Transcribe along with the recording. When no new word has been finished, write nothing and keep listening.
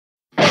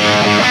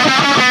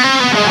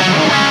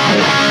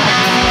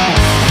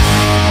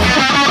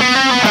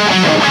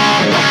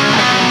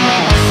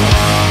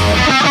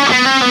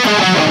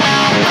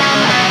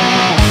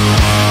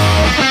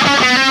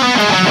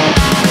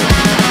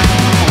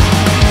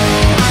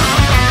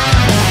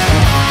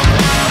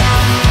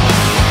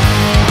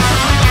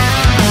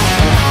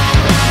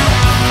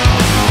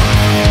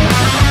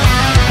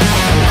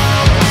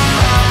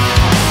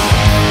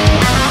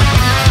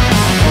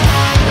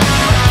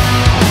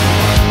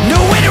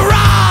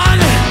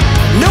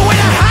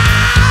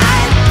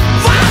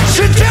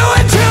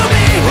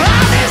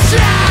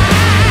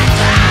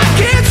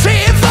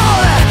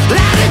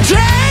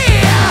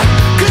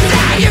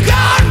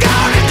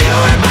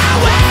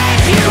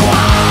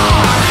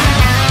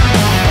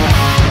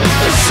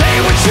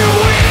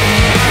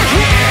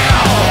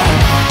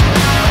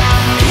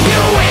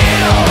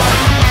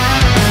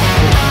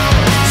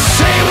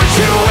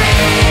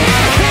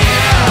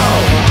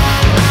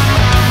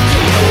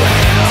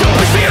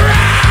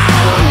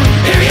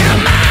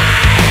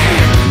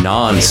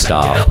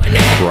Nonstop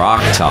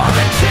Rock Talk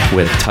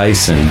with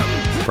Tyson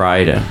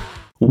Bryden.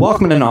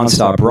 Welcome to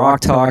Nonstop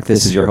Rock Talk.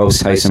 This is your host,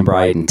 Tyson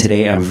Bryden.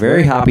 Today, I'm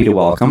very happy to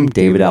welcome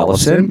David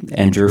Ellefson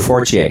and Drew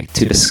Fortier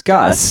to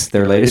discuss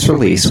their latest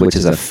release, which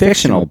is a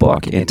fictional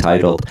book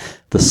entitled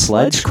The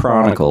Sledge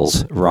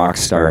Chronicles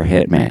Rockstar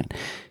Hitman.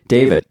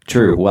 David,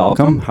 Drew,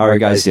 welcome. How are you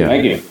guys doing?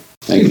 Thank you.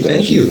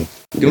 Thank you.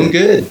 Doing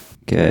good.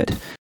 Good.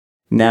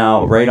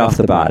 Now, right off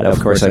the bat, of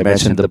course, I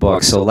mentioned the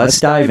book, so let's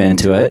dive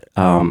into it.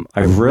 I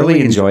really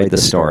enjoyed the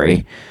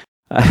story.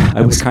 I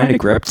was kind of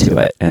gripped to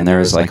it, and there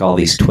was like all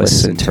these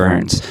twists and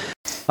turns.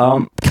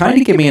 Kind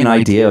of give me an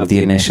idea of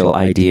the initial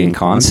idea and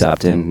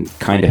concept and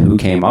kind of who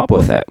came up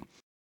with it.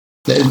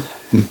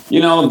 You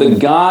know, the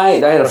guy,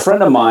 I had a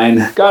friend of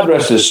mine, God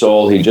rest his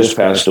soul, he just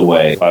passed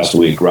away last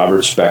week,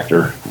 Robert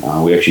Spector.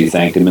 We actually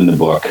thanked him in the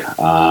book.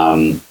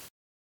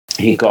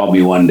 He called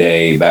me one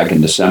day back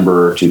in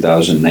December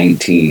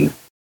 2019,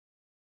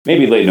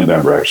 maybe late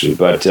November actually,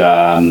 but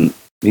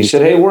he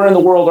said, "Hey, where in the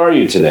world are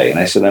you today?" And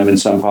I said, "I'm in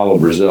Sao Paulo,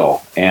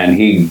 Brazil." And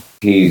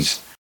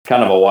he's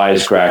kind of a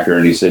wisecracker,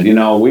 and he said, "You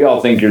know, we all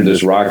think you're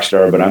this rock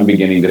star, but I'm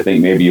beginning to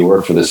think maybe you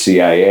work for the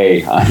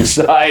CIA on the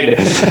side."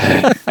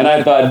 And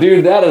I thought,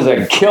 dude, that is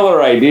a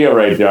killer idea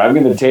right there. I'm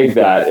going to take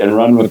that and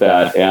run with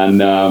that.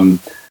 And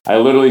I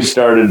literally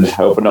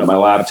opened up my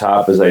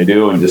laptop as I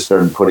do and just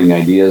started putting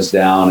ideas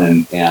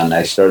down. And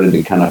I started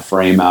to kind of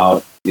frame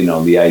out, you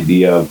know, the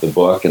idea of the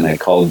book. And I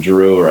called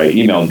Drew, or I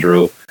emailed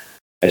Drew.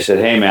 I said,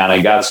 "Hey, man,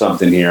 I got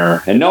something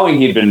here." And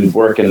knowing he'd been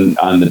working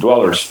on the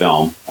Dwellers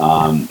film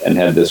and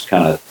had this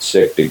kind of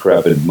sick,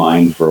 decrepit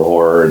mind for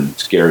horror and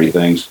scary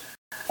things,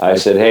 I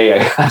said, "Hey,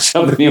 I got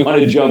something. You want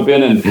to jump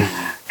in and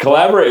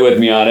collaborate with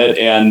me on it?"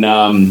 And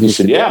he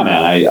said, "Yeah,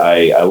 man,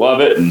 I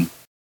love it." And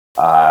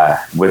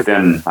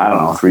within, I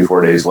don't know,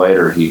 3-4 days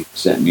later, he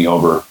sent me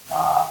over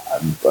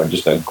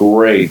just a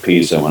great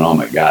piece. I went, "Oh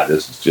my God,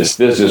 this just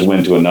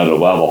went to another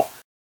level."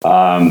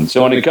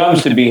 So when it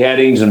comes to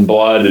beheadings and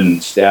blood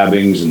and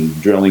stabbings and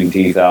drilling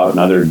teeth out and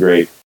other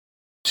great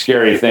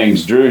scary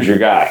things, Drew's your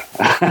guy.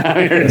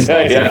 I'm here to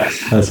tell you.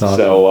 That's awesome.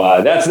 So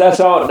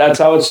that's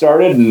how it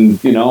started. And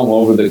you know,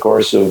 over the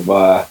course of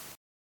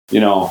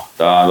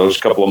those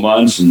couple of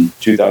months in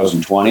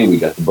 2020, we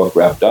got the book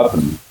wrapped up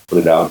and put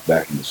it out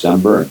back in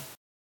December.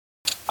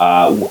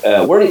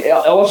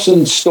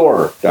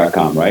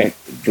 Ellefsonstore.com, right,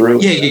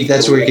 Drew? Yeah,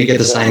 that's where you can get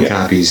the signed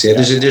copies. Yeah,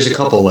 there's a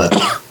couple left.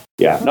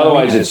 Yeah. And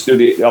otherwise, it's through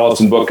the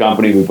Ellefson Book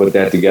Company. We put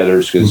that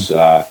together because,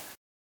 like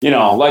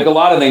a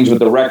lot of things with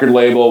the record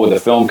label, with the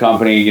film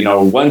company, you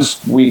know, once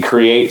we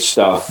create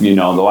stuff, you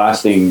know, the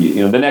last thing, you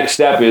know, the next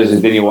step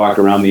is then you walk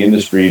around the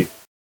industry,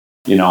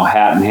 you know,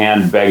 hat in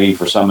hand, begging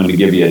for someone to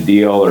give you a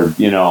deal or,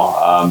 you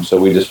know,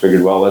 so we just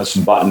figured, well, let's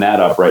button that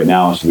up right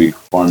now. So we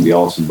formed the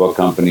Ellefson Book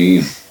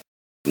Company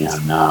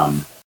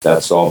and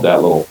that solved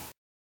that little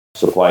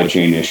supply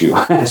chain issue.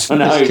 So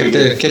now kept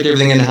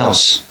everything in the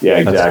house. Yeah,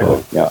 exactly.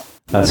 Cool. Yeah.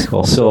 That's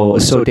cool. So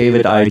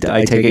David, I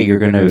take it you're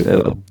going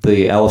to,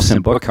 the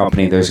Ellefson Book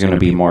Company, there's going to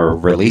be more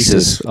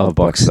releases of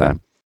books then.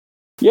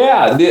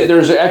 Yeah,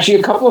 there's actually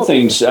a couple of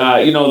things.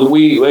 As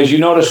you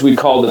noticed, we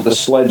called it the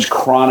Sledge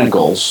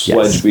Chronicles, yes.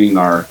 Sledge being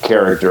our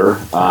character.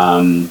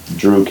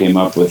 Drew came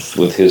up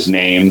with his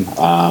name,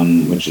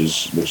 which is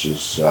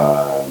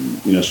so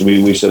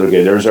we said,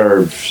 okay, there's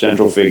our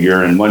central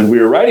figure. And when we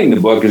were writing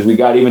the book, as we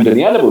got even to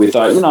the end of it, we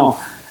thought, you know,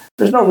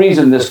 there's no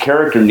reason this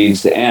character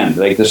needs to end.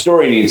 Like, the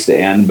story needs to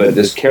end, but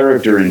this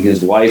character and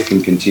his life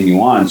can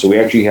continue on. So we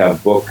actually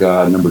have book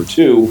number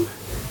 2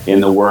 in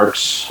the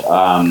works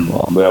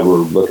that we're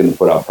looking to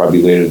put out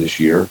probably later this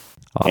year.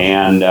 Awesome.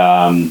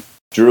 And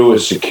Drew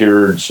has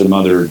secured some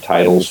other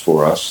titles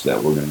for us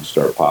that we're going to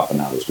start popping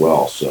out as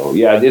well. So,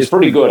 yeah, it's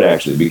pretty good,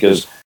 actually,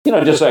 because, you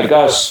know, just like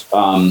us,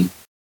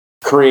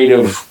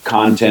 creative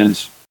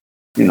content,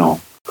 you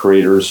know,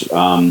 creators,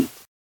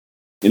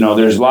 you know,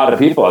 there's a lot of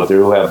people out there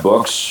who have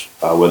books,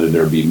 whether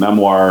there be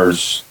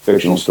memoirs,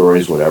 fictional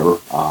stories, whatever.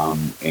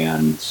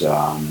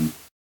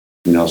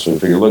 You know, so we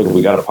figure, look, if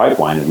we got a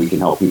pipeline and we can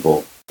help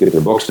people get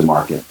their books to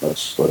market,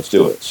 let's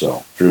do it.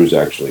 So Drew's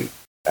actually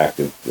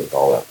active with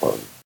all that part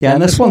of it. Yeah,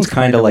 and this one's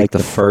kind of like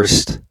the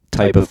first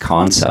type of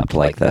concept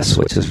like this,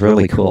 which is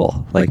really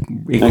cool. Like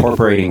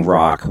incorporating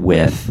rock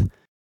with,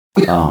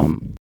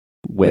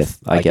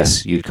 I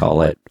guess you'd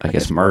call it,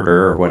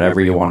 murder or whatever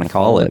you want to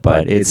call it.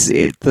 But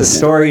the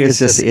story is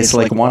just, it's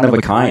like one of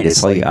a kind.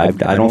 It's like,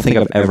 I don't think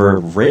I've ever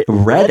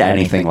read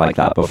anything like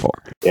that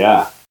before.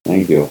 Yeah,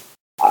 thank you.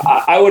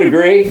 I would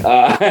agree.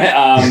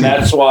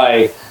 That's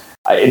why,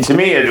 to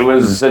me, it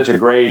was a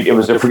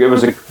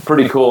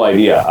pretty cool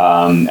idea.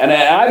 And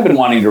I've been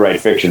wanting to write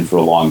fiction for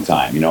a long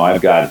time. You know,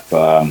 I've got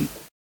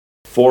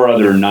 4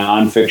 other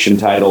nonfiction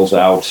titles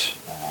out,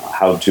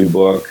 how-to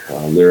book,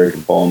 lyric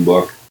and poem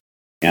book,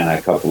 and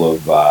a couple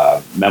of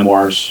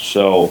memoirs.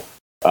 So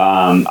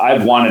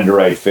I've wanted to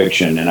write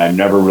fiction, and I've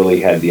never really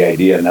had the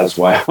idea. And that's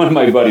why when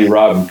my buddy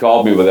Rob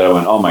called me with it, I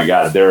went, "Oh my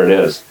God, there it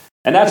is."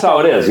 And that's how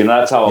it is. You know,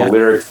 that's how a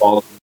lyric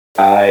falls,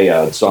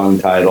 a song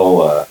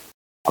title, a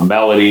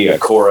melody, a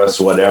chorus,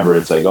 whatever.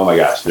 It's like, oh my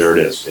gosh, there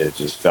it is. It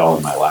just fell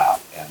in my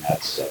lap. And and I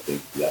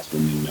think that's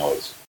when you know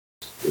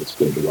it's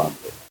good to run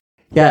with.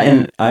 Yeah,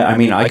 and I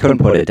mean, I couldn't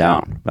put it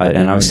down.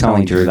 And I was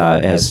telling Drew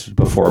that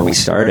before we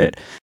started.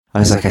 I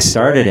was like, I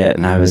started it,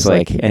 and I was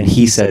like, and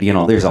he said,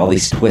 there's all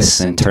these twists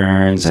and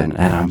turns, and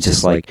I'm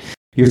just like,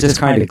 you're just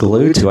kind of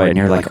glued to it, and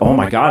you're like, oh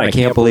my God, I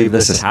can't believe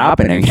this is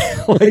happening.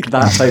 Like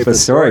that type of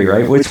story,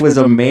 right? Which was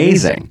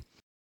amazing.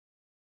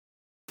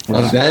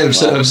 I'm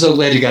so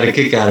glad you got a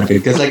kick out of it,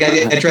 because like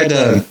I tried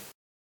to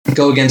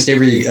go against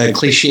every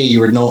cliche you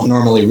would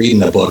normally read in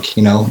the book,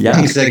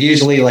 Yeah. It's like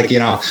usually like,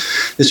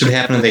 this would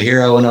happen to the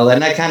hero and all that.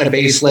 And I kind of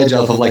base Sledge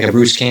off of like a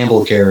Bruce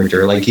Campbell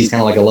character. Like he's kind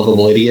of like a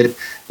lovable idiot,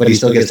 but he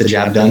still gets the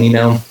job done,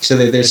 So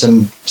there's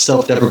some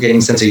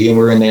self-deprecating sense of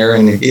humor in there.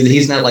 And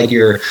he's not like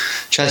your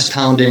chest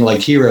pounding like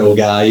hero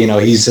guy,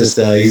 He's just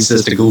a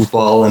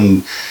goofball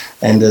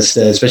and just,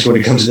 especially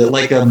when it comes to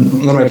like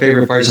one of my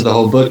favorite parts of the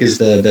whole book is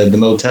the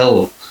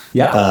motel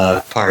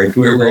part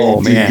where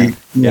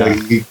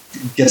he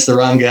gets the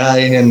wrong guy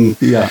and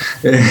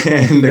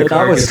and the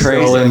car was gets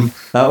crazy. stolen.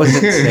 That was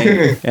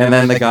insane. And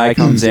then the guy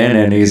comes in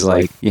and he's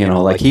like,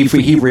 like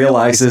he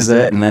realizes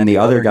it, and then the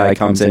other guy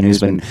comes in who's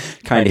been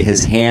kind of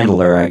his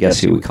handler, I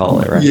guess you would call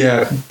it, right?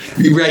 Yeah,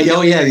 right.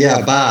 Oh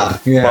yeah,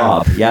 Bob. Yeah.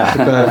 Bob,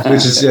 yeah.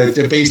 Which is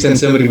based on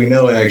somebody we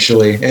know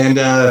actually, and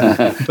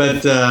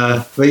but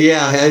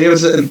yeah, it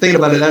was thinking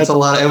about it. That's a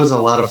lot. It was a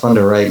lot of fun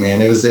to write,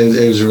 man. It was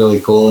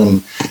really cool,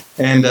 and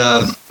and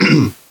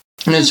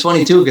it's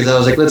funny too because I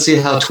was like, let's see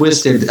how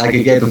twisted I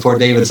could get before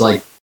David's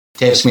like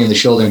taps me in the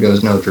shoulder and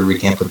goes, "No, Drew, we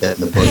can't put that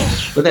in the book."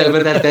 but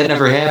that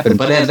never happened.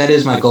 But that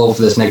is my goal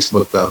for this next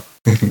book, though.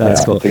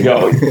 That's cool to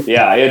go.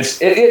 Yeah,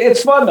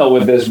 it's fun though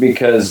with this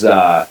because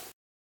there's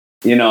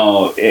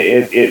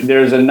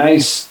a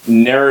nice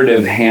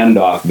narrative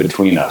handoff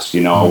between us.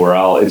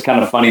 It's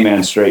kind of funny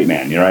man, straight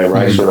man. Right? Where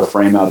I sort of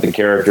frame out the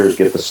characters,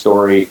 get the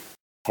story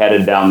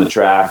headed down the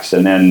tracks,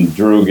 and then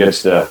Drew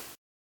gets to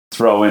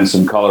throw in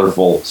some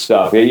colorful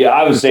stuff. Yeah,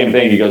 I was the same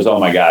thing. He goes, "Oh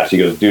my gosh!" He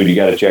goes, "Dude, you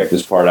got to check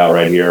this part out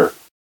right here."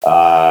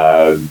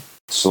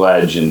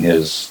 Sledge and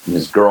his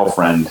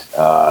girlfriend.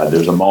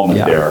 There's a moment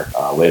there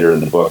later in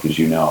the book, as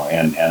you know,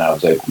 and I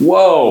was like,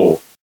 "Whoa!"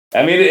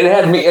 I mean, it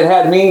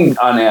had me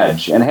on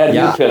edge and had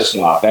me pissed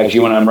off actually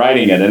when I'm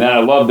writing it, and then I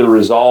love the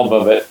resolve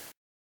of it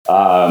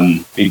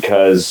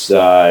because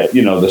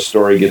the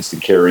story gets to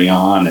carry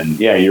on, and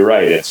yeah, you're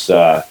right. It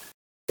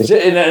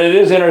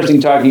is interesting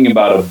talking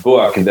about a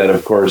book that,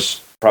 of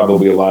course,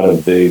 probably a lot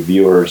of the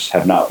viewers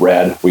have not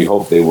read. We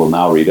hope they will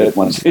now read it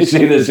once they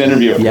see this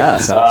interview.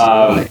 Yes,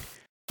 absolutely.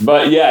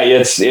 But yeah,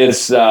 it's.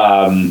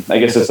 I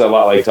guess it's a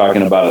lot like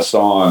talking about a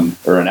song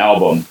or an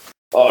album.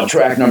 Oh,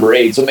 track number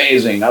 8's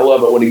amazing. I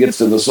love it when he gets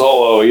to the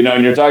solo.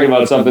 And you're talking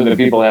about something that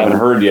people haven't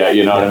heard yet.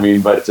 You know what I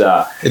mean? But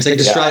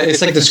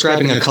it's like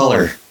describing a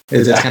color.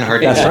 It's kind of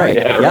hard. That's right.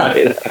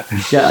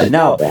 Yeah.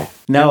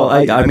 Now,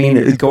 I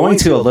mean, going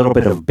to a little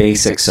bit of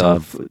basics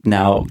of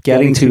now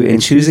getting to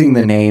and choosing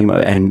the name,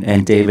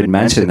 and David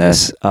mentioned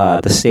this,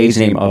 the stage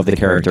name of the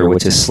character,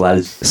 which is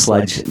Sledge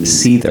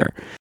Seether.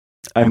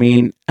 I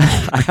mean,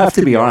 I have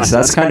to be honest,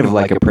 that's kind of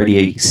like a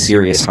pretty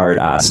serious,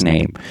 hard-ass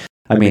name.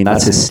 I mean,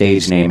 that's his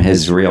stage name.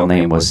 His real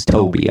name was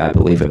Toby, I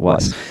believe it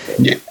was.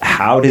 Yeah.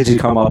 How did you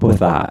come up with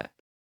that?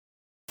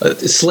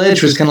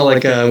 Sledge was kind of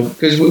like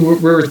because we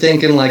were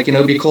thinking like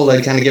it'd be cool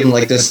to kind of give him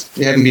like this,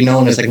 have him be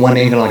known as like one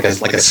name, kind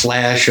of like a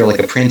Slash or like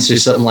a Prince or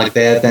something like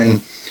that.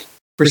 Then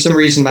for some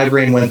reason my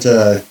brain went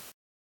to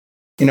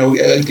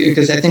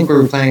because I think we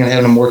were planning on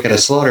having him work at a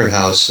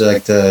slaughterhouse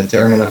like to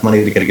earn enough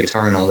money to get a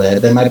guitar and all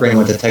that. Then my brain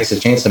went to Texas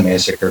Chainsaw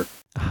Massacre,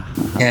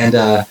 and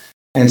that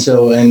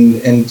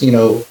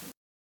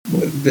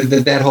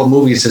whole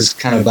movie is just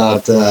kind of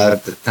about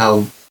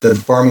how the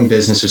farming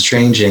business was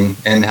changing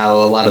and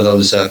how a lot of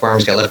those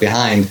farmers got left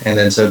behind, and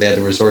then so they had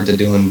to resort to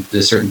doing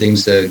certain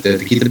things to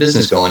keep the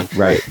business going.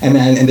 Right. And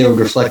they would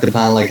reflect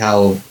upon like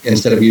how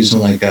instead of using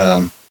like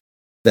at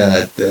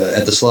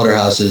the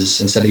slaughterhouses,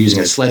 instead of using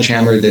a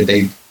sledgehammer, that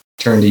they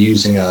turned to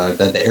using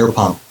the air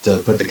pump to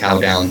put the cow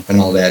down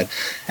and all that.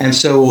 And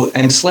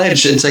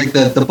Sledge, it's like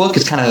the book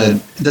is kind of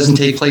doesn't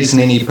take place in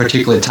any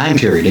particular time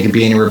period. It could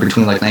be anywhere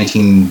between like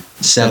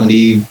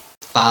 1975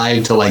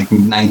 to like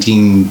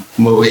 19,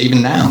 well,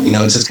 even now,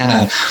 it's just kind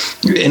of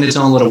in its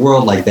own little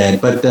world like that.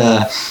 But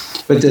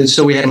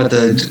so we had him at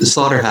the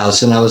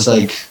slaughterhouse, and I was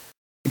like,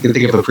 I could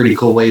think of a pretty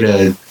cool way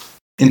to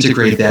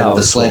integrate that with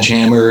the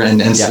sledgehammer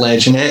and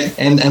Sledge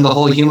and the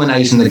whole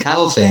humanizing the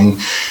cow thing.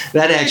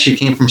 That actually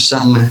came from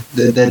something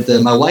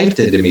that my wife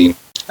did to me.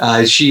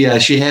 She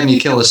had me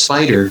kill a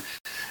spider,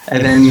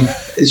 and then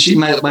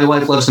my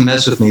wife loves to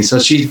mess with me, so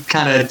she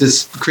kind of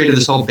just created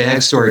this whole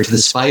backstory to the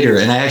spider,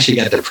 and I actually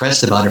got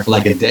depressed about it for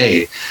like a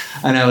day,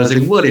 and I was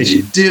like, "What did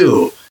you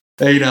do?"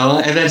 And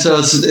then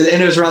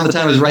it was around the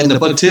time I was writing the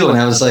book too, and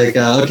I was like,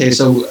 okay,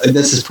 so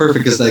this is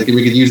perfect because like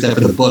we could use that for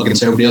the book, and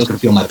so everybody else could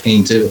feel my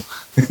pain too.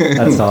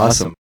 That's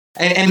awesome.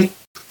 And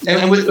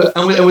with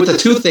the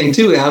tooth thing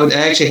too, I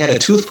actually had a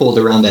tooth pulled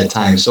around that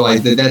time, so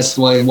that's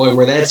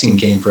where that scene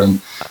came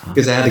from,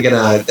 because I had to get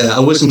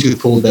a wisdom tooth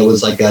pulled that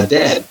was like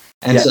dead,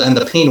 And so, and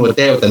the pain with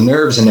that, with the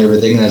nerves and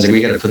everything, and I was like,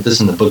 we got to put this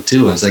in the book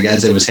too. I was like,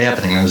 as it was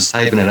happening, I was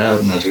typing it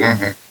out, and I was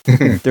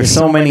like, There's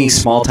so many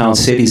small town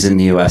cities in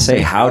the USA.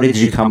 How did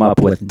you come up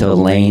with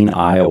Delaine,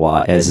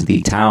 Iowa, as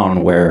the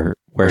town where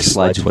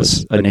Sledge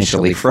was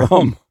initially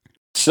from?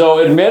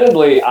 So,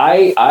 admittedly,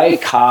 I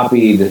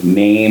copied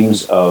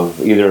names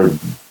of either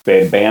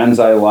bands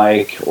I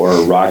like or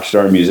rock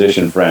star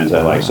musician friends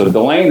I like. So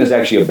Delaine is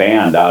actually a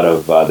band out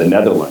of the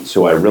Netherlands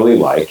who I really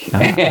like.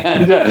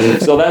 And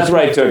so that's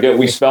where I took it.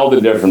 We spelled it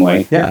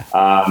differently. Yeah.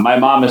 My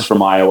mom is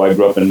from Iowa. I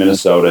grew up in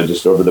Minnesota,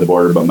 just over the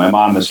border, but my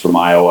mom is from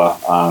Iowa.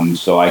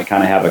 So I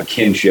kind of have a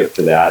kinship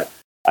to that.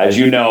 As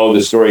you know,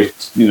 the story,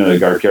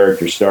 our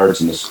character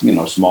starts in this,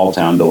 small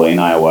town, Delaine,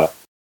 Iowa,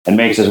 and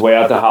makes his way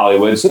out to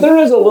Hollywood. So there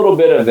is a little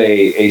bit of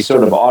a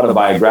sort of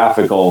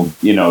autobiographical,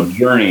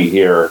 journey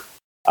here.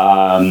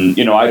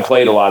 I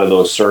played a lot of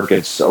those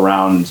circuits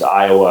around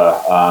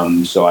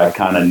Iowa, so I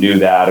kind of knew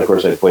that. Of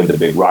course, I played the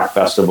big rock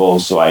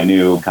festivals, so I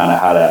knew kind of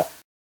how to,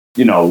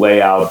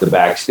 lay out the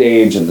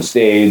backstage and the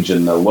stage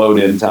and the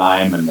load-in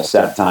time and the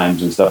set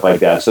times and stuff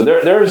like that. So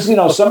there's,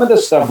 some of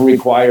this stuff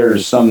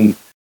requires some,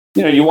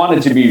 you want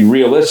it to be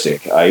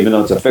realistic. Even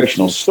though it's a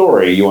fictional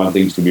story, you want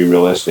things to be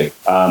realistic.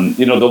 The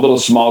little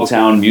small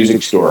town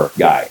music store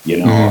guy,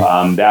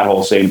 that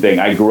whole same thing.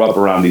 I grew up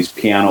around these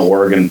piano,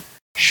 organ,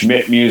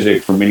 Schmidt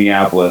Music from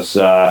Minneapolis.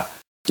 They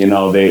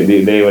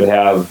would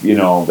have,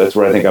 that's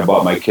where I think I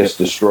bought my Kiss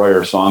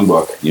Destroyer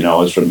songbook. It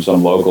was from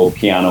some local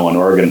piano and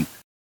organ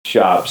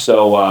shop.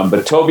 So,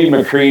 but Toby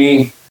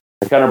McCready,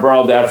 I kind of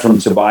borrowed that from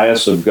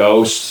Tobias of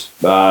Ghost.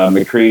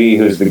 McCready,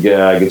 who's the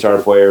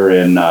guitar player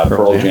in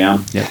Pearl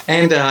Jam. Yeah.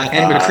 And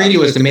McCready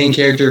was the main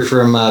character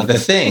from The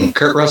Thing,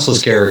 Kurt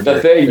Russell's character.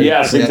 The Thing,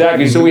 yes,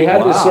 exactly. So we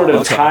had this sort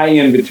of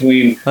tie-in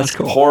between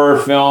horror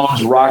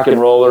films, rock and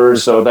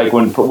rollers. So like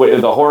when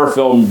the horror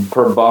film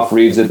per buff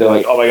reads it, they're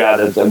like, oh my God,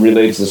 that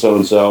relates to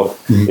so-and-so.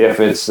 Mm-hmm. If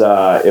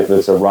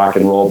it's a rock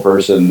and roll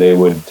person, they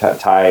would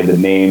tie the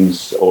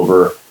names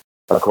over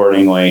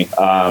accordingly.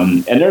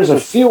 And there's a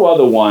few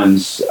other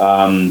ones.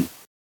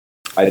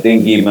 I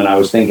think even I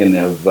was thinking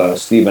of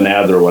Steven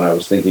Adler when I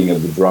was thinking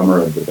of the drummer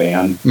of the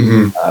band.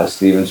 Mm-hmm.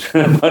 Steven's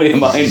been a buddy of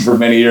mine for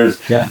many years.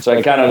 Yeah. So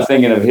I kind of was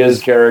thinking of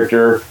his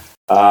character.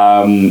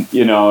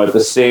 At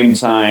the same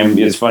time,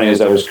 it's funny, as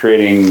I was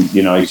creating,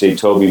 you say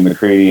Toby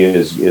McCready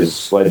is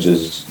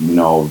Sledge's,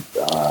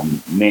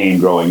 name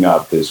growing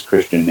up, his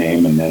Christian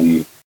name, and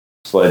then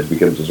Sledge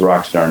becomes his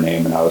rock star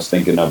name. And I was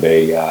thinking of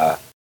a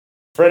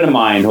friend of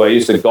mine who I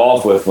used to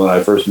golf with when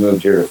I first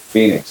moved here to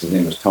Phoenix. His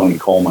name was Tony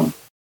Coleman.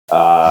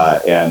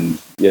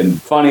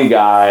 And funny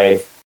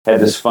guy,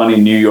 had this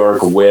funny New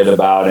York wit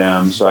about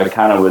him. So I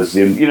kind of was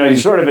you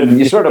sort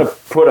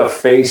of put a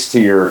face to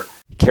your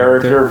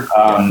character.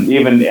 And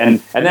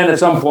then at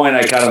some point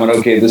I kind of went,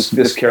 okay,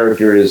 this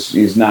character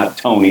he's not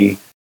Tony.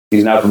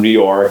 He's not from New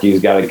York.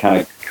 He's got to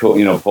kind of,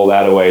 pull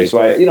that away. So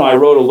I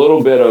wrote a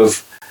little bit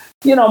of,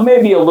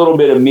 maybe a little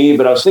bit of me,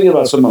 but I was thinking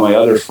about some of my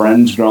other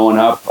friends growing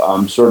up,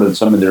 sort of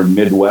some of their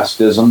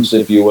Midwestisms,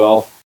 if you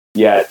will.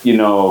 Yet,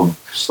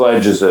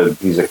 Sledge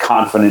he's a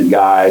confident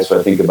guy, so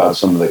I think about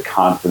some of the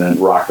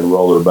confident rock and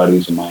roller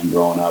buddies of mine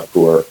growing up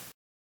who are,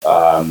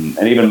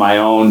 and even my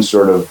own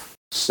sort of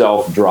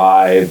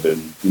self-drive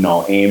and,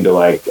 aim to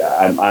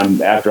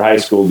I'm after high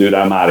school, dude,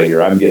 I'm out of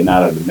here. I'm getting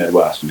out of the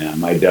Midwest, man.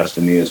 My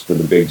destiny is for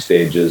the big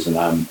stages, and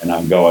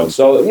I'm going.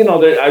 So,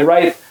 I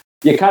write,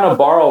 you kind of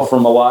borrow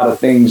from a lot of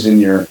things in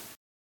your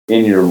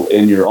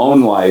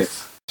own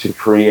life to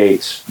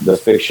create the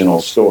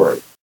fictional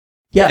story.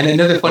 Yeah, and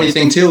another funny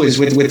thing too is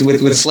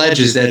with Sledge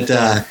is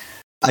that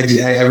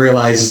I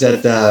realized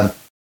that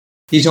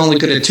he's only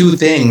good at two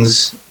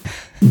things,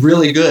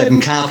 really good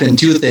and confident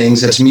two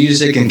things. That's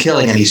music and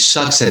killing, and he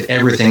sucks at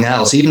everything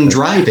else, even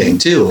driving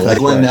too.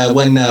 Like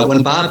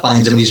when Bob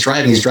finds him, he's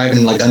driving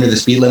like under the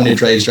speed limit.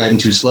 He's driving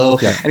too slow,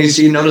 and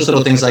you notice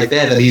little things like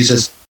that he's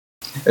just.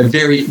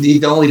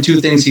 The only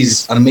two things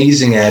he's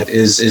amazing at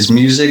is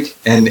music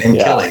and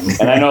killing.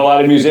 And I know a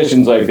lot of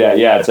musicians like that.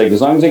 Yeah, it's like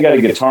as long as they got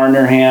a guitar in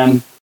their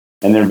hand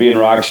and they're being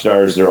rock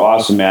stars, they're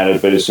awesome at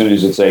it. But as soon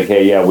as it's like,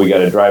 hey, yeah, we got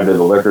to drive to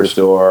the liquor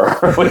store,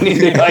 we need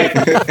to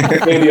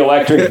pay the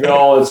electric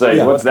bill. It's like,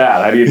 what's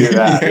that? How do you do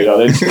that?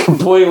 There's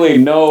completely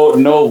no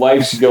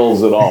life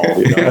skills at all.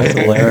 That's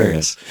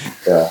hilarious.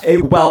 Yeah.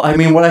 Well, I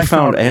mean, what I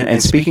found,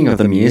 and speaking of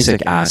the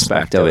music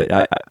aspect of it,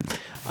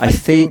 I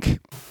think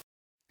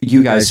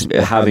you guys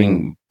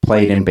having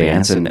played in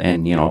bands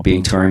and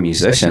being touring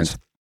musicians,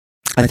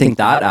 I think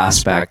that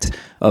aspect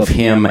of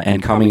him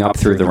and coming up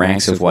through the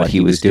ranks of what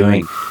he was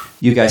doing,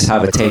 you guys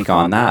have a take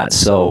on that.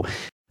 So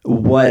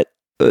that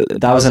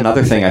was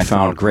another thing I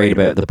found great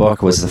about the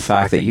book was the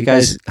fact that you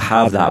guys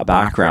have that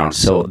background.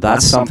 So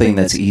that's something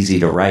that's easy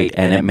to write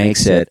and it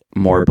makes it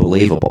more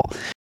believable.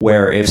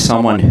 Where if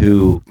someone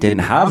who didn't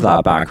have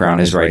that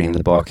background is writing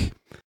the book,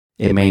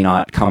 it may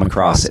not come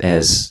across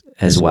as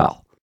well.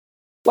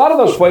 A lot of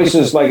those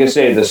places, like I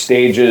say, the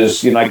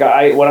stages, when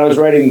I was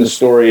writing the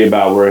story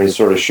about where he's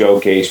sort of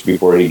showcased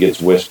before he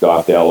gets whisked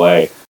off to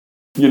LA,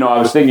 I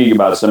was thinking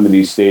about some of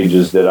these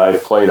stages that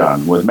I've played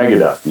on with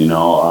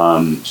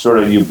Megadeth, sort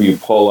of you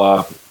pull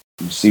up,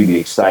 you see the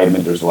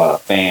excitement, there's a lot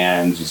of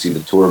fans, you see the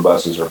tour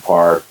buses are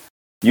parked.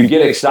 You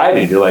get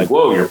excited. You're like,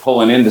 whoa, you're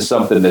pulling into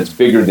something that's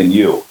bigger than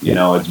you.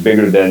 It's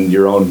bigger than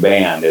your own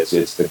band.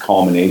 It's the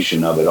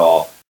culmination of it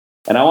all.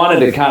 And I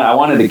wanted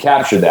to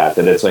capture that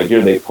it's like,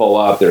 here they pull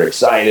up, they're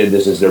excited,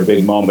 this is their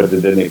big moment,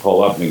 and then they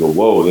pull up and you go,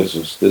 whoa,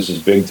 this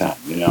is big time,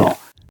 Yeah.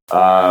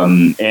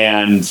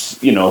 And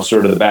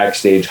sort of the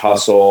backstage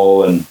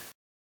hustle and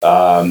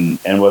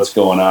what's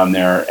going on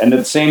there. And at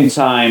the same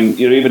time,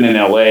 even in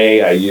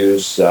LA, I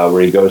use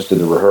where he goes to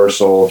the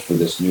rehearsal for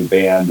this new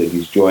band that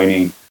he's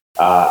joining.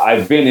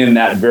 I've been in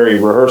that very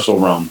rehearsal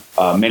room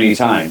many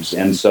times.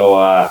 And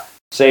so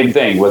same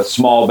thing with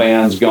small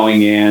bands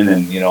going in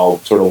and,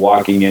 sort of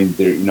walking in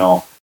there,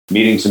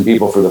 meeting some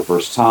people for the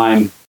first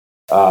time.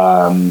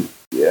 And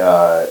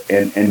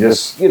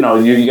just, you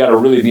got to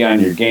really be on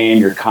your game.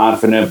 You're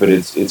confident, but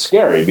it's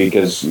scary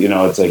because,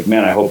 it's like,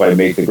 man, I hope I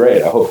make the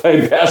grade. I hope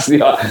I pass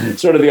the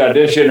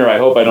audition, or I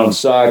hope I don't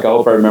suck. I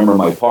hope I remember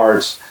my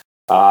parts.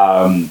 So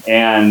I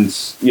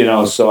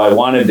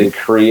wanted to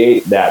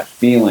create that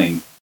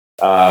feeling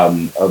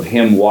of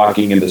him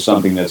walking into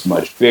something that's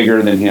much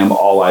bigger than him.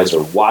 All eyes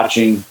are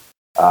watching.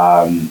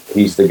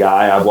 He's the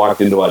guy. I've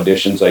walked into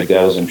auditions like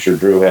that, as I'm sure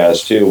Drew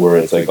has too, where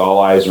it's like all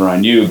eyes are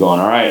on you going,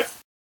 all right,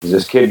 is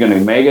this kid going to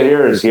make it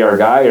here? Is he our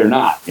guy or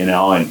not?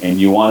 And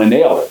you want to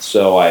nail it.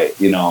 So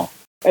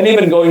and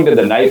even going to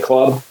the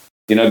nightclub,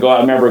 I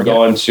remember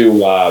going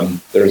to,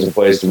 there's a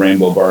place, the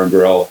Rainbow Bar and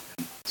Grill,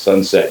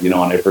 Sunset, when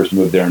I first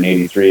moved there in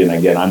 83. And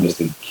again, I'm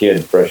just a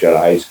kid fresh out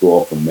of high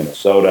school from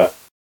Minnesota.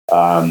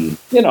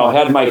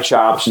 Had my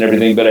chops and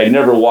everything, but I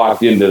never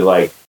walked into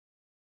a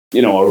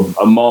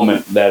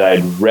moment that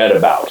I'd read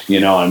about,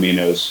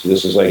 this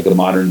is like the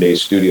modern day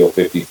Studio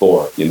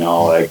 54,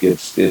 like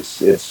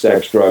it's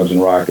sex, drugs,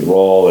 and rock and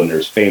roll, and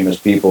there's famous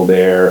people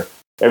there.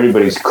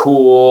 Everybody's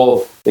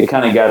cool. They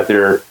kind of got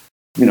their,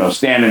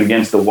 standing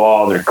against the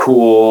wall. They're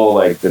cool.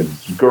 Like the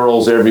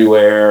girls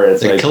everywhere.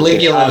 It's like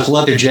Caligula with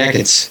leather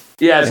jackets.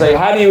 Yeah, it's like,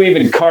 how do you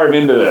even carve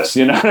into this?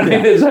 You know what I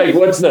mean? It's like,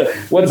 what's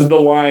the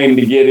line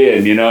to get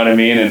in? You know what I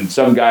mean? And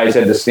some guys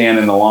had to stand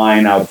in the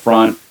line out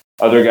front.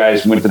 Other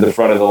guys went to the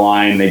front of the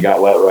line. They got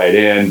let right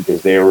in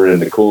because they were in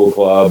the cool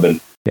club. And,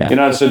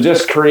 so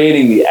just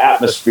creating the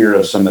atmosphere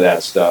of some of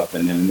that stuff.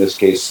 And in this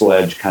case,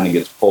 Sledge kind of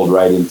gets pulled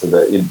right into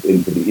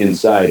the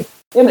inside.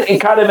 And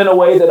kind of in a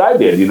way that I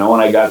did. When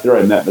I got there,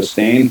 I met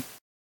Mustaine.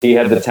 He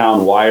had the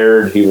town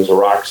wired. He was a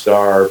rock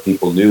star.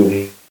 People knew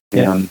him.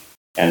 Yeah.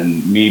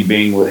 And me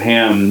being with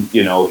him,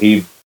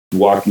 he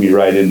walked me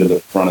right into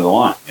the front of the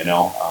line,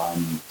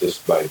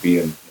 just by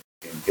being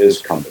in his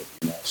company.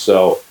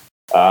 So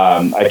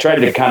I tried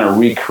to kind of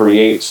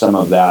recreate some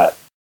of that,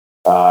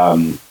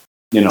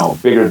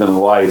 bigger than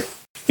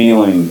life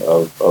feeling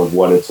of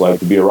what it's like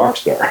to be a rock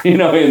star, in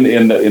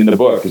the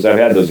book, because I've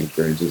had those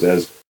experiences,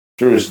 as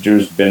Drew's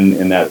been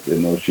in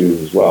those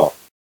shoes as well.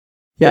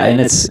 Yeah,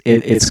 and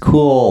it's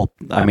cool.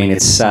 I mean,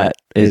 it's set.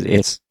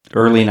 It's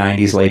early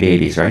 90s, late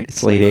 80s, right?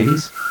 It's late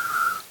 80s?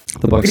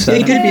 The book's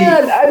set? It could be.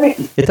 I mean,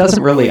 it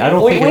doesn't really, I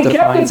don't think it defines. We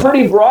kept it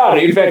pretty broad.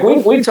 In fact,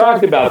 we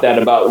talked about that,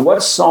 about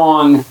what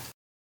song,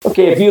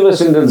 okay, if you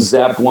listen to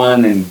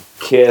Zeppelin and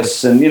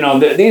Kiss, and,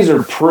 these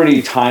are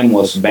pretty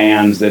timeless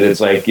bands that it's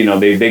like,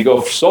 they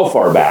go so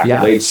far back,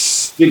 late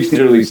 60s,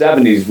 early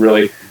 70s,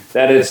 really,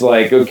 that it's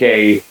like,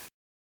 okay,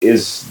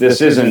 this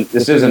isn't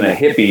a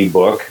hippie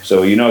book,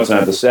 so it's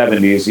not the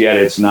 70s, yet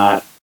it's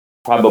not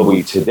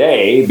probably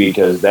today,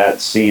 because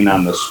that scene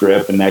on the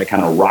Strip and that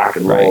kind of rock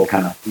and roll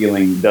kind of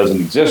feeling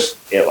doesn't exist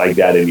like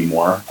that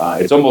anymore.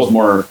 It's almost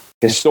more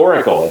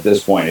historical at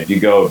this point. If you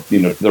go,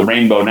 to the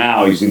Rainbow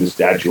now, you see the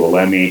Statue of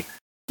Lemmy.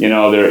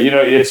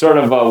 It's sort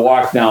of a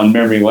walk down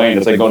memory lane.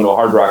 It's like going to a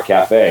Hard Rock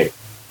Cafe.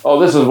 Oh,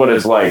 this is what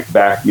it's like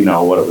back.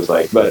 What it was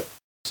like. But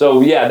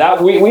so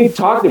that we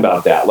talked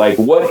about that. Like,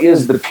 what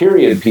is the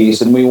period piece?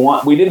 And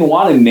we didn't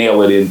want to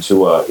nail it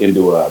into a.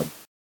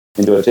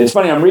 It's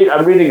funny. I'm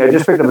reading. I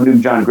just picked up a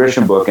new John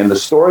Grisham book, and the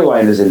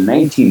storyline is in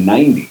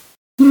 1990.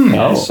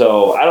 And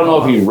so I don't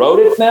know if he wrote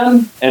it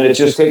then, and it's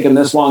just taken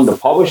this long to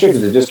publish it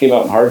because it just came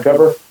out in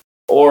hardcover,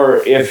 or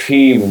if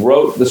he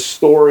wrote the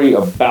story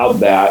about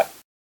that,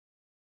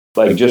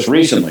 like just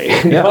recently,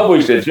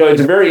 published it. So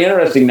it's very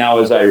interesting now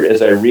as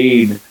I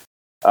read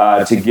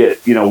to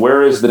get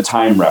where is the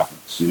time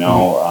reference, and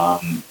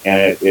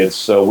it's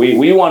so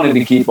we wanted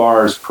to keep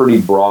ours pretty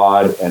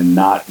broad and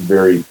not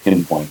very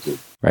pinpointed.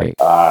 Right.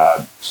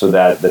 So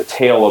that the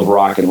tale of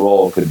rock and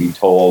roll could be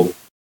told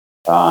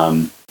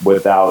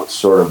without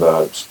sort of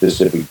a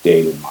specific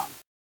date in mind.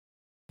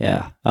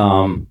 Yeah.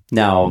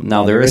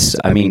 Now there is,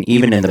 I mean,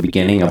 even in the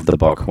beginning of the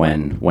book,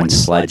 when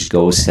Sledge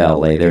goes to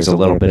LA, there's a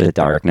little bit of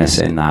darkness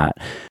in that,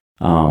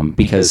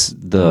 because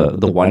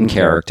the one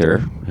character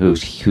who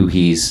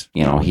he's,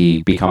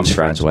 he becomes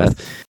friends with,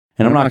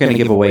 and I'm not going to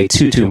give away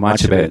too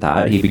much about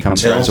that. He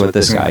becomes friends with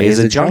this guy. He's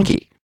a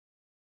junkie.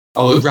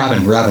 Oh,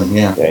 Robin,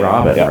 yeah.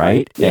 Robin, yeah.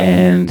 right? Yeah.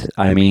 And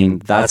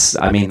that's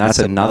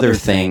another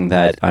thing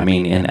that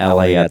in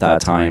LA at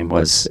that time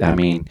was,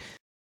 I'm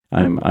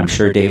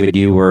sure, David,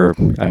 you were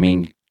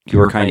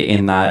kind of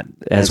in that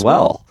as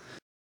well.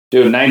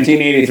 Dude,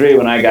 1983,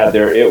 when I got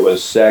there, it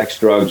was sex,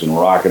 drugs, and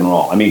rock and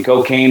roll. I mean,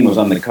 cocaine was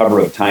on the cover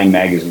of Time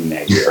magazine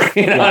that year.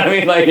 You know what I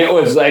mean? Like, it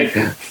was like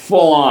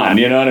full on,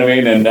 you know what I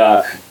mean? And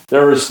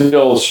there were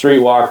still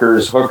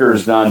streetwalkers,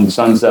 hookers down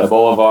Sunset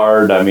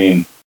Boulevard. I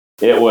mean,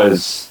 it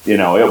was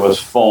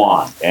full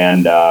on.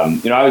 And,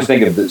 I was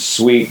thinking of the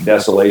Sweet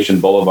Desolation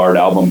Boulevard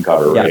album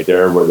cover right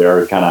there, where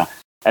they're kind of,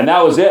 and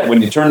that was it.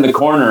 When you turn the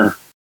corner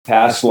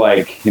past,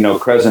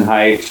 Crescent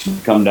Heights,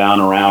 come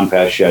down around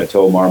past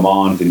Chateau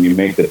Marmont, and you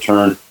make the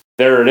turn,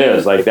 there it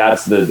is. Like,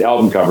 that's the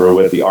album cover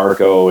with the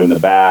Arco in the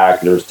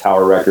back. There's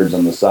Tower Records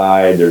on the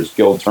side. There's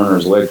Gil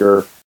Turner's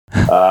Liquor.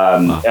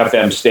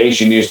 FM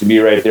station used to be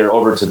right there.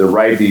 Over to the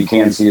right that you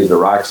can't see is the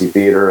Roxy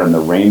Theater and the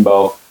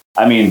Rainbow.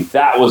 I mean,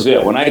 that was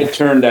it. When I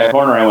turned that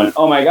corner, I went,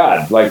 oh my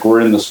God, like,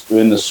 we're in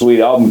the Sweet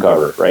album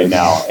cover right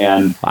now.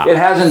 And It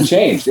hasn't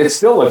changed. It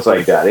still looks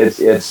like that.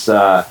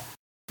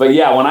 But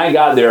yeah, when I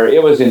got there,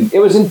 it was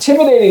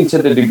intimidating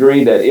to the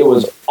degree that it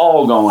was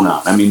all going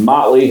on. I mean,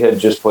 Motley had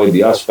just played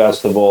the US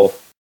Festival.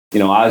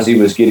 Ozzy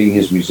was getting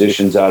his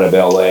musicians out of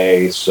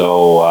LA.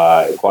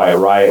 So Quiet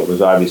Riot was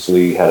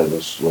obviously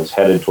was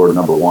headed toward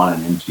 #1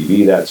 on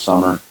MTV that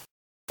summer.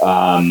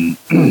 I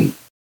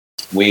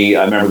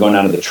remember going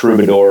down to the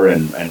Troubadour,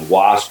 and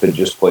Wasp had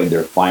just played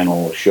their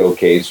final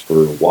showcase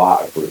for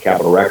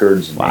Capitol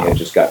Records, and they had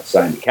just got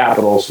signed to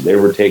Capitol, so they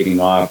were taking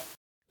off.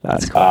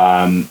 That's cool.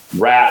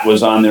 Rat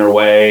was on their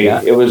way.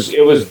 Yeah. It was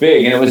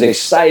big, and it was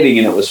exciting,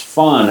 and it was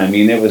fun. I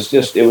mean, it was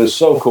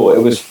so cool.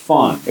 It was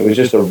fun. It was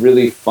just a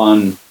really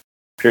fun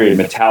period.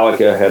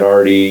 Metallica had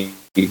already,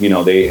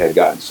 they had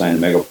gotten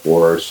signed to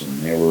Megaforce,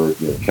 and they were,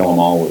 Kill 'Em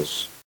All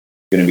was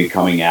going to be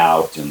coming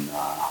out, and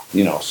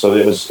so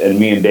it was. And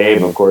me and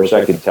Dave, of course,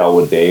 I could tell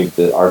with Dave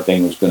that our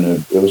thing was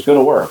going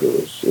to work.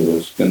 It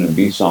was going to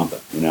be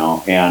something,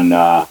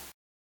 and.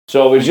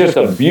 So it was just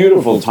a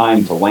beautiful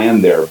time to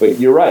land there. But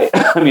you're right.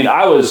 I mean,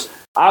 I was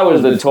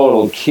the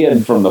total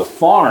kid from the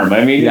farm.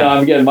 I mean,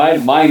 again,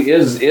 mine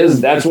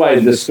is that's why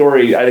this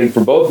story, I think,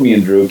 for both me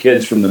and Drew,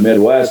 kids from the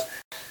Midwest,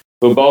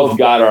 who both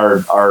got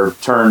our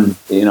turn,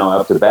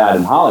 up to bat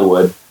in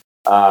Hollywood,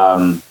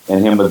 and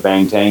him with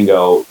Bang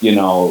Tango,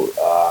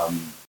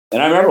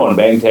 and I remember when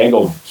Bang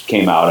Tango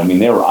came out. I mean,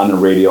 they were on the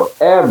radio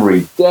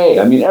every day.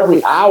 I mean,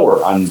 every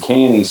hour on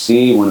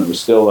KNEC when it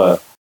was still a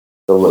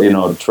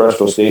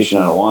terrestrial station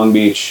out of Long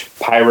Beach.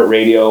 Pirate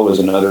Radio was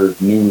another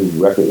new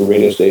record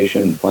radio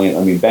station playing.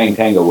 I mean, Bang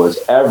Tango was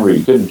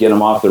you couldn't get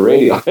them off the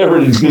radio. They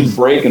were just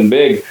breaking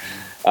big.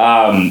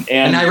 And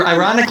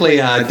ironically,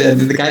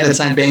 the guy that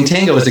signed Bang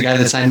Tango was the guy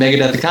that signed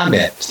Megadeth to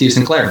Combat, Steve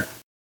Sinclair.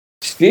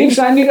 Steve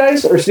signed you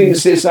guys? Or Steve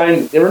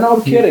signed? They were no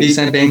kidding. He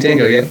signed Bang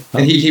Tango, yeah.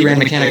 And he ran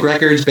Mechanic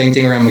Records, Bang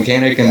Tango ran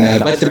Mechanic,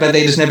 and but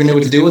they just never knew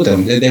what to do with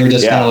them. They were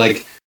just kind of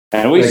like...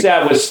 And we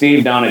sat with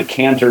Steve down at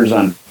Cantor's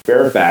on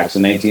Fairfax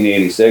in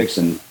 1986,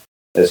 and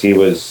as he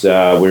was,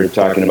 we were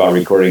talking about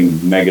recording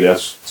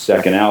Megadeth's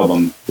second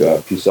album,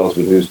 Peace Sells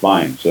with Who's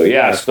Buying. So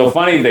yeah, it's so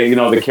funny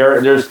that the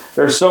characters.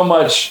 There's so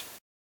much,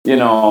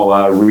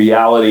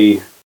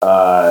 reality,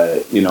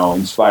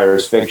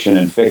 inspires fiction,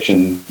 and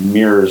fiction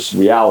mirrors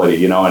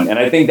reality. And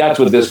I think that's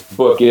what this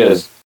book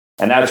is,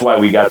 and that's why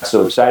we got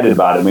so excited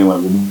about it. We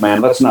went,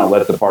 man, let's not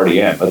let the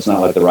party end. Let's not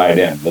let the ride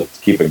end. Let's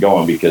keep it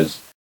going, because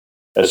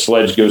as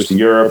Sledge goes to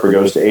Europe or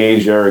goes to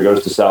Asia or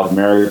goes to South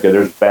America,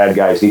 there's bad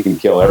guys he can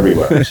kill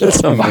everywhere. So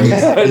it's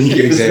amazing.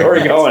 Keep the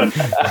story going.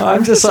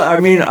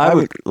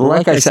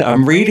 Like I said,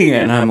 I'm reading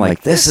it and I'm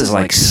like, this is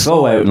like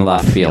so out in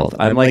left field.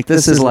 I'm like,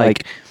 this is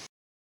like,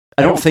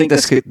 I don't think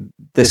this could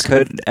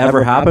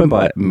ever happen,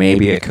 but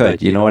maybe it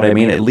could. You know what I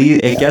mean?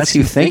 It gets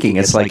you thinking.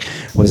 It's like,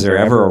 was there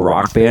ever a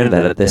rock band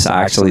that this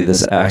actually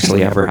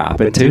ever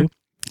happened to?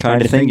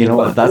 Kind of thing, you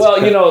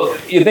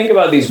think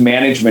about these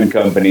management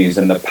companies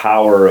and the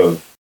power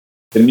of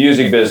the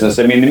music business.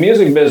 I mean, the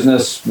music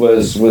business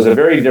was a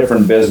very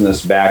different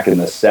business back in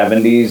the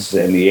 70s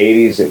and the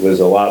 80s. It was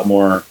a lot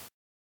more,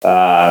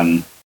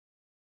 it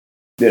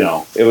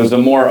was a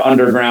more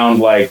underground,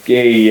 like,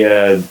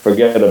 hey,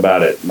 forget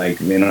about it, like,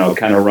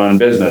 kind of run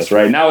business.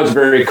 Right now, it's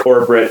very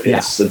corporate.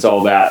 It's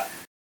all that.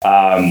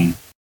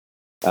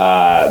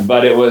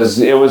 But it was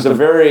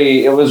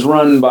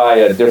run by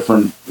a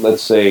different,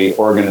 let's say,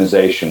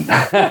 organization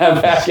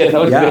back in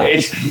those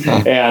days.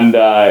 And,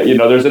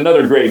 there's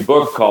another great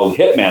book called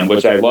Hitman,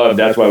 which I love.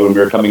 That's why when we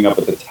were coming up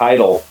with the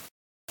title,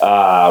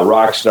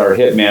 Rockstar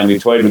Hitman, we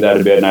toyed with that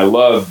a bit. And I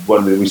love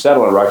when we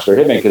settled on Rockstar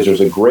Hitman, because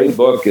there's a great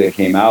book that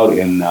came out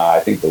in,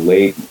 I think, the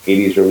late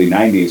 80s, early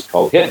 90s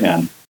called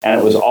Hitman. And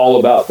it was all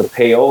about the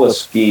payola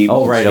scheme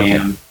of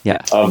the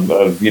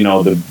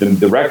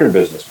record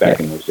business back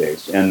in those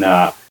days. And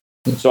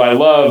so I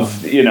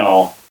love,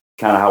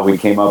 kind of how we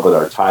came up with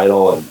our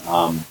title. And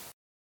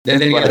And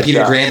then you got the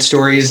Peter Grant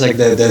stories, like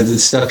the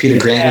stuff Peter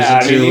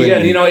Grant was into.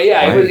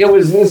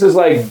 This is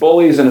like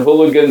bullies and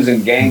hooligans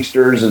and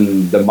gangsters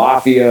and the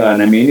mafia,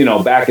 and I mean,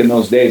 back in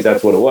those days,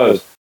 that's what it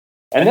was.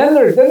 And then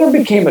there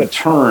became a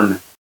turn,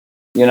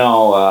 when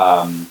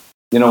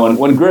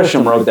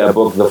Grisham wrote that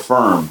book, The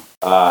Firm,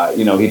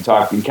 he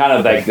talked kind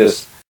of like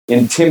this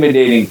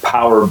intimidating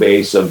power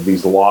base of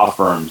these law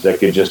firms that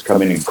could just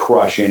come in and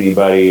crush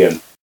anybody,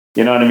 and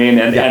you know what I mean?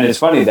 And it's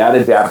funny, that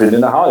adapted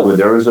into Hollywood.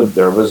 There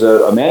was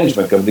a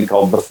management company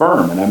called The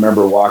Firm, and I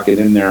remember walking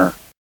in there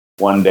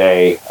one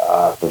day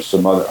for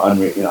some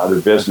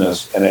other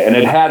business, and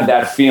it had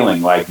that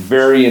feeling, like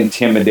very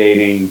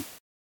intimidating,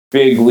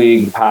 big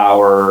league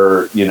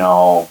power. We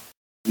can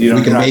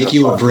make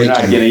you a break.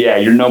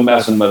 You're no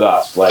messing with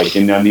us. Like,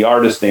 and then the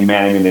artists they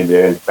managed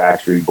into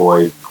Backstreet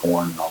Boys,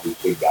 Korn, and all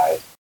these big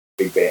guys,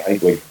 big band, I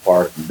think Linkin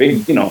Park,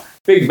 big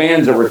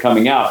bands that were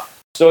coming out.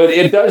 So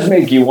it does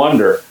make you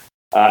wonder.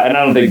 And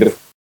I don't think The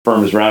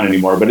Firm is around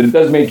anymore, but it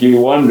does make you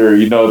wonder,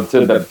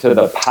 to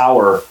the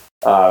power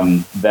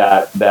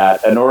that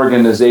an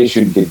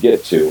organization could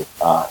get to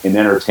in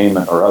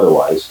entertainment or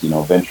otherwise.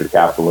 Venture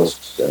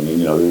capitalists. I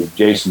mean,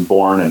 Jason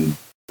Bourne and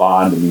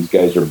Bond, and these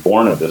guys are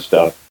born of this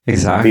stuff.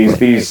 Exactly.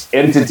 These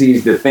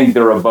entities that think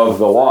they're above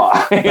the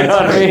law. You know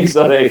what I mean?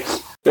 So they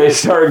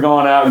start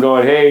going out and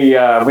going,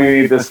 hey, we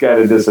need this guy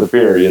to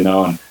disappear. And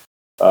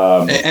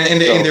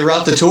they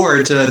route the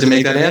tour to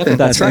make that happen.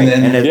 That's right.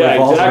 And it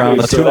revolves around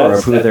the tour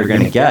of who they're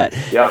going to get.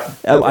 Yep.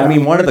 I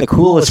mean, one of the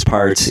coolest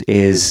parts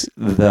is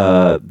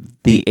the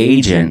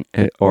agent,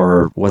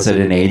 or was it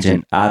an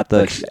agent at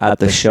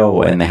the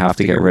show, and they have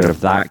to get rid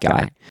of that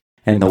guy.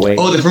 And the way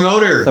the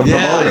promoter. The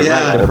promoter.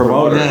 Yeah.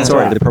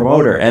 Sorry, the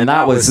promoter. And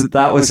that was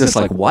just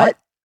like, what?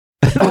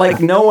 Like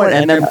no one,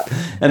 and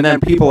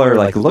then people are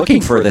like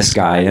looking for this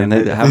guy, and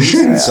they have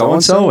so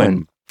and so,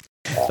 and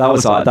that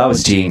was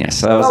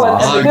genius. That was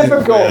awesome. And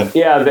difficult,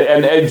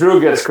 and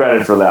Drew gets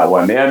credit for that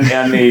one, and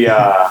the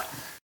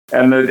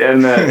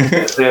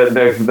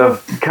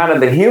kind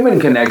of the human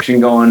connection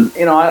going.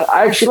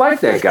 I actually like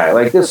that guy.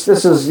 Like this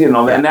is and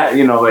that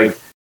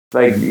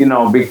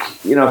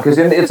because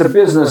it's a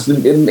business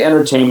in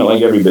entertainment,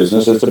 like every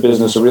business. It's a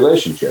business of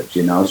relationships.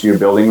 So you're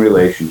building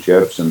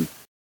relationships,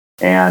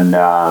 and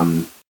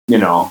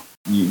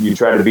you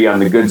try to be on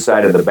the good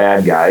side of the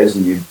bad guys,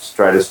 and you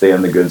try to stay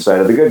on the good side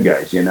of the good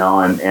guys, and then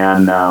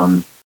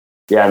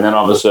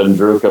all of a sudden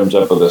Drew comes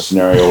up with a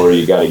scenario where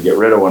you got to get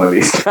rid of one of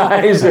these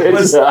guys. That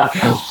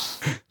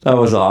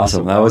was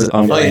awesome. That was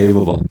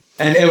unbelievable.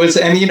 And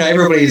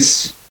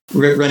everybody's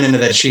run into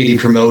that shady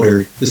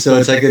promoter, so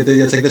it's like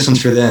this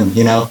one's for them,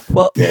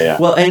 Well,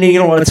 and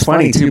it's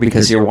funny too,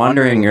 because you're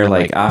wondering, you're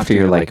like,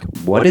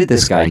 what did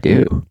this guy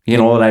do? You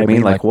know what I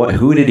mean? Like,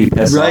 who did he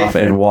piss off,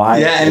 and why?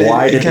 Yeah, and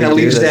why it kind of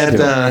leaves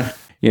that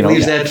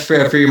leaves that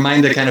for your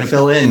mind to kind of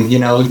fill in,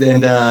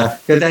 and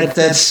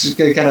that's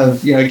kind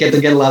of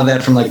get a lot of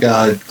that from like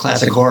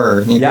classic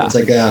horror. It's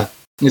like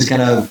it's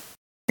kind of.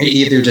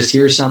 Either just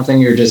hear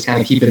something or just kind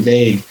of keep it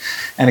vague,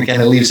 and it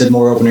kind of leaves it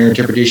more open to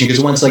interpretation.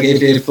 Because once, like,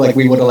 if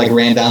we would have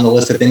ran down the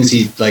list of things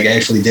he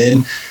actually did,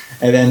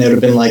 and then it would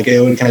have been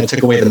it would kind of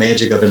took away the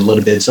magic of it a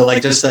little bit. So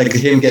just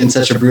him getting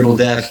such a brutal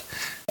death,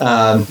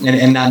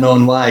 and not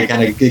knowing why,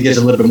 kind of gives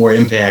a little bit more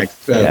impact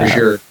for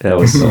sure. That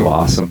was so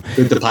awesome.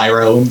 The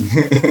pyro,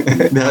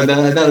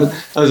 that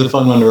was a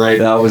fun one to write.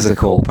 That was a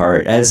cool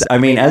part. As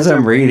I'm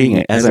reading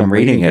it,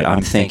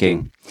 I'm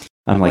thinking,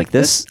 I'm like,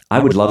 this. I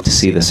would love to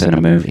see this in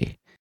a movie.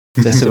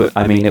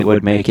 It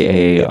would make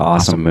a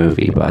awesome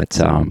movie, but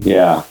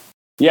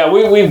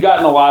we've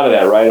gotten a lot of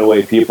that right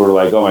away. People are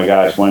like, "Oh my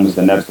gosh, when's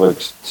the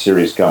Netflix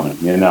series coming?"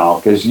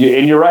 Because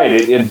you're right,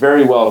 it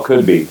very well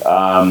could be.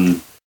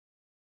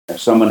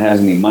 If someone has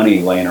any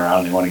money laying around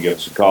and they want to give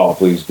us a call,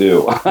 please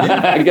do.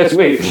 I guess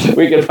we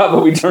could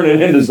probably turn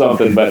it into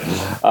something, but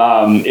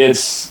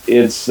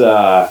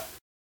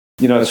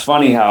it's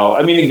funny how,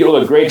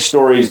 great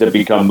stories that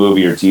become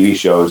movie or TV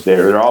shows,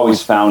 they're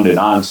always founded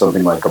on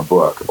something like a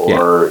book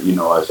or,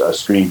 a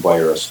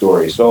screenplay or a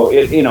story. So,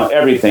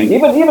 everything,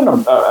 even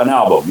an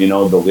album,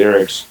 the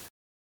lyrics,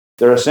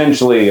 they're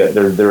essentially,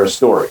 they're a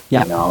story,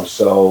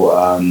 So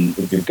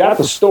if you've got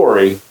the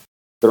story,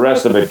 the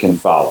rest of it can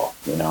follow,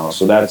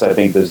 So that's, I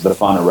think, is the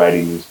fun of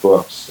writing these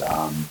books.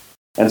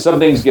 And some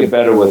things get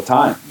better with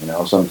time,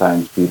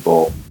 Sometimes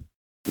people...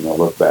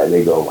 look back,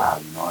 they go, wow,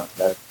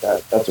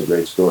 that's a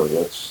great story.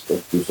 Let's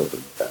do something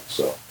with that.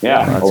 So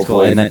that's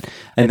cool. And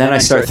then I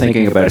start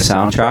thinking about a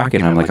soundtrack,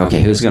 and I'm like,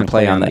 okay, who's going to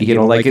play on that?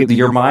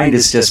 Your mind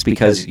is just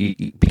because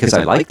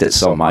I liked it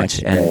so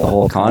much, and the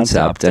whole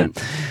concept, and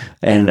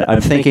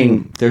I'm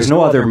thinking there's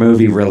no other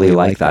movie really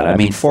like that. I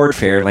mean, Ford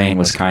Fairlane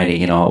was kind of,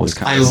 it was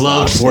kind of. I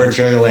loved Ford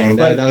Fairlane.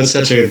 That was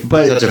such a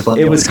fun.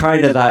 It was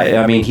kind of that.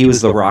 I mean, he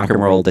was the rock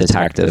and roll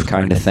detective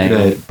kind of thing,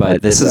 right.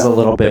 But this is a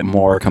little bit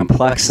more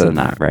complex than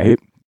that, right?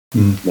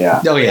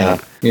 Yeah. Oh, yeah.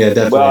 Yeah,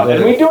 definitely. Well,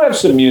 and we do have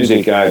some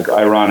music,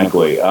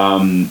 ironically.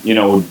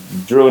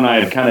 Drew and I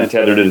have kind of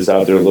tethered this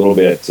out there a little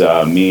bit.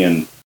 Me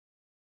and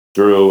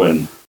Drew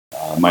and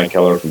Mike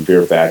Keller from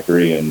Fear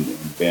Factory and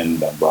Ben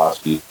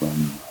Dombrowski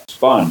from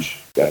Sponge.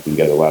 got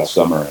together last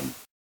summer and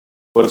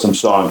put some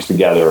songs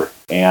together.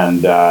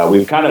 And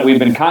we've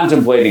been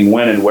contemplating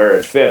when and where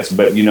it fits.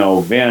 But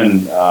Vin,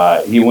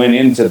 he went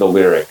into the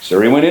lyrics,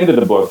 or he went into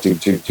the book to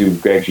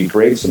actually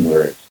create some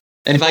lyrics.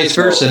 And vice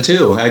versa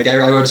too. I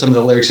wrote some of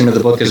the lyrics into the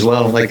book as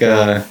well, like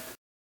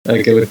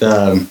with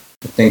I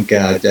think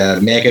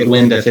Maggot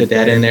Wind. I fit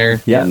that in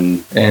there. Yeah,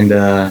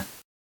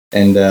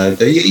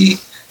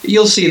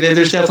 you'll see that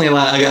there's definitely a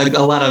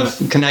lot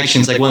of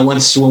connections. Like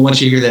once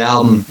you hear the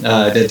album,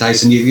 that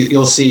Tyson,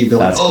 you'll see.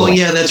 Like, cool.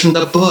 Yeah, that's from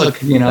the book.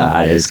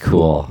 That is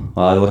cool.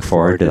 Well, I look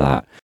forward to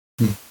that.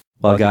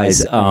 Well,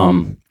 guys,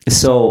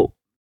 so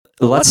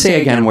let's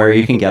say again where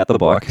you can get the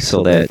book,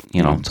 so that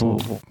so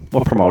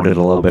we'll promote it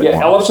a little bit. Yeah,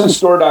 more.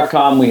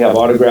 EllisonStore.com. We have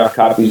autographed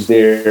copies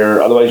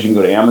there. Otherwise, you can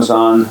go to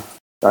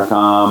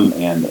Amazon.com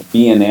and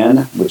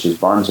BNN, which is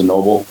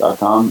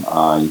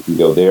BarnesandNoble.com. You can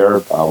go there.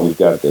 We've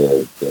got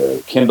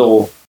the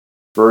Kindle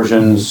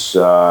versions,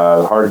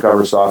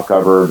 hardcover,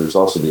 softcover. There's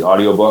also the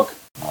audiobook.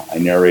 I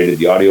narrated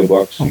the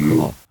audiobook, so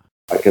Cool.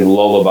 I can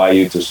lullaby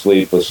you to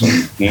sleep with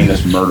some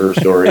heinous murder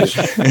stories.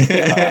 You're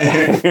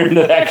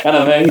into that kind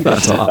of thing.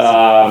 That's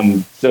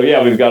awesome. So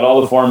yeah, we've got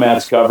all the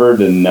formats covered,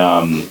 and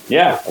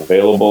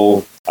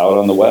available out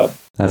on the web.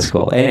 That's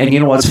cool. And you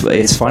know what's?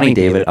 It's funny,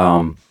 David.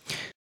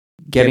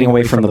 Getting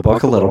away from the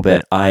book a little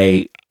bit,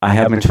 I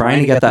have been trying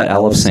to get that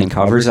Ellefson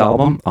covers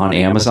album on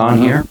Amazon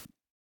here.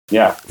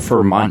 Yeah.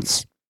 For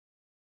months.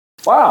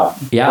 Wow.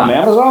 Yeah. On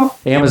Amazon?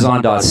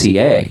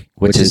 Amazon.ca,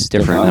 which is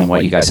different than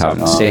what you guys have in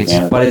the States.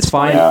 But it's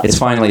fine. Yeah. It's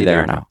finally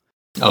there now.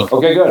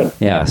 Okay, good.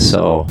 Yeah,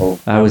 so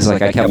I was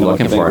like, I kept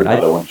looking for it.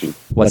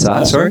 What's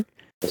that? Sorry?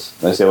 I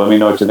say, let me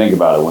know what you think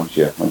about it once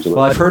you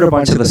Well, I've heard a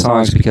bunch of the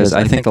songs because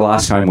I think the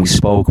last time we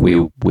spoke,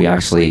 we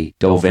actually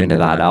dove into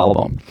that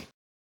album,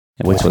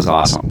 which was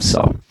awesome.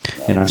 So,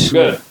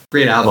 good.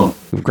 Great album.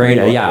 Great.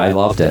 Yeah, I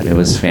loved it. It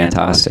was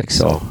fantastic.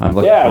 So I'm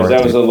looking forward to it.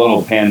 That was a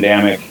little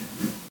pandemic.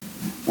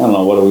 I don't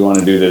know, what do we want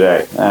to do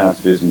today?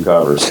 Let's do some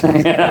covers.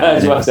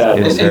 That's what's that.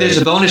 And there's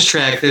a bonus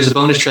track. There's a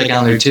bonus track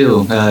on there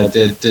too.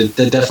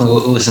 That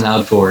definitely listen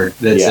out for.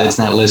 It's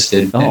not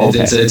listed. Oh,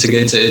 okay. It's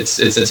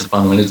a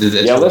fun one. It's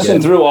listen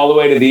good. Through all the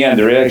way to the end.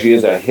 There actually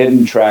is a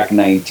hidden track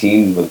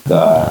 19 with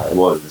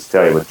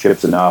with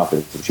Chips Enough.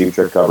 It's a Cheap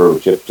Trick cover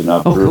with Chips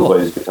Enough. Oh, Drew cool.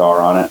 plays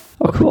guitar on it.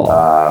 Oh, cool.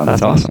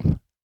 That's awesome.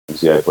 You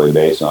see, I play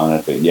bass on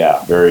it. But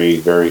yeah, very,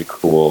 very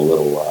cool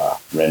little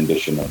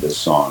rendition of this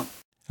song.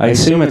 I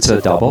assume it's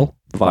a double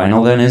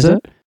vinyl then, is it?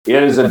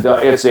 It is it's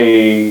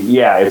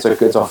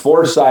a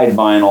 4-side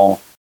vinyl,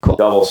 cool.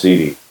 Double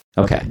CD.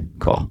 Okay,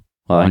 cool.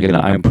 Well,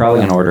 I'm probably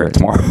gonna order it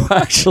tomorrow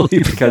actually,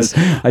 because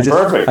I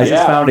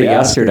just found it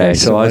yesterday,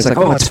 so I was like,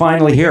 oh, it's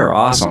finally here,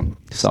 awesome.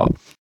 So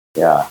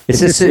yeah, it's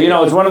just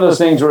it's one of those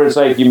things where it's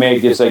like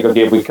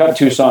okay, if we cut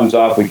 2 songs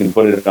off, we can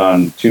put it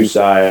on 2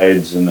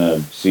 sides in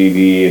the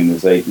CD, and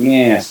it's like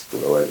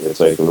it's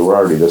like we're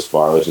already this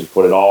far, let's just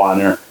put it all on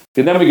there.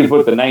 And then we can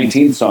put the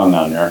 19th song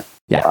on there.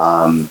 Yeah.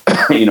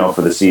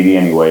 For the CD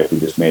anyway, if we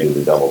just made it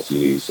a double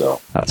CD. So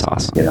that's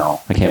awesome.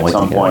 I can't wait. At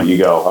some point you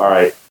go, all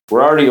right,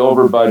 we're already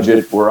over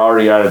budget. We're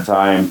already out of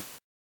time.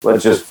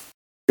 Let's just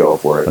go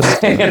for it.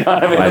 Let's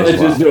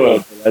just do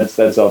it.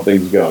 That's how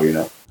things go,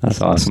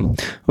 That's awesome.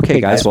 Okay,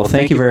 guys. Well,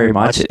 thank you very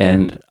much.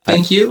 And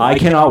thank you. I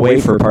cannot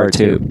wait for part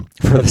 2,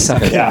 for the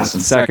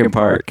second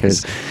part,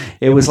 because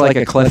it was like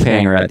a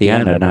cliffhanger at the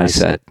end. And I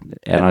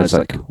was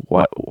like,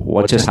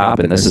 what just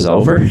happened? This is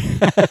over?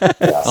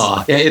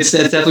 It's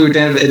definitely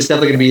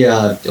going to be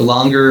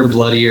longer,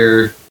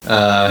 bloodier,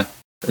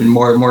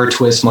 more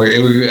twists, more.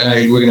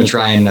 We're going to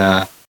try and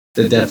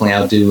definitely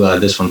outdo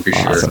this one for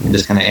sure. And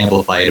just kind of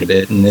amplify it a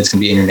bit, and it's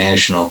going to be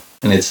international.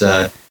 And it's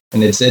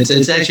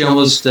actually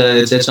almost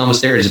it's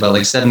almost there. It's about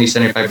like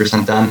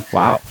 75% done.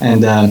 Wow!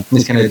 And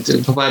it's kind of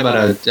probably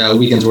about a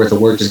weekend's worth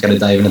of work. Just got to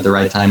dive in at the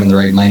right time and the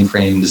right mind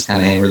frame, and just kind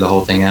of hammer the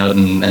whole thing out.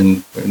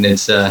 And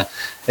it's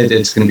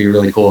going to be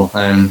really cool.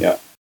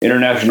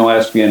 International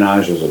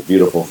espionage is a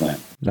beautiful thing.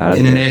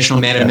 International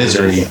man of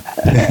misery.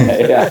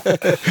 Yeah.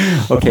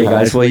 Okay,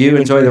 guys. Well, you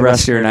enjoy the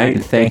rest of your night,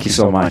 and thank you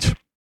so much.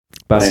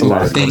 Best of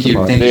luck. Thank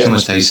you. Thank you so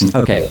much, Tyson.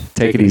 Okay,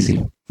 take it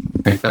easy.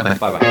 Right, bye-bye.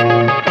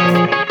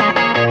 Bye-bye.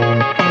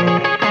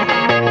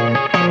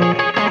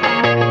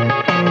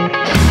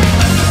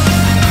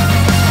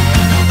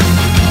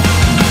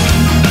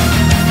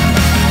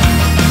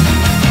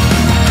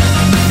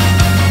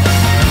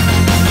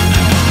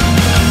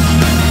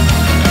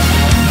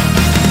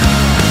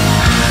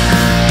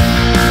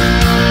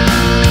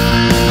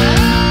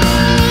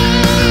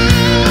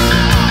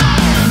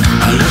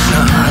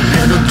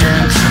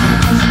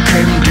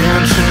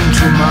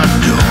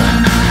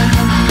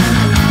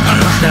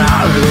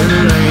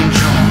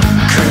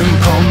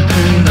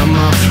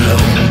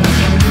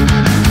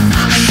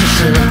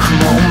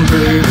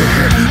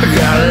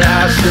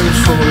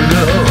 For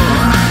love,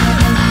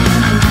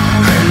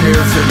 and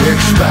if it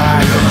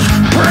expires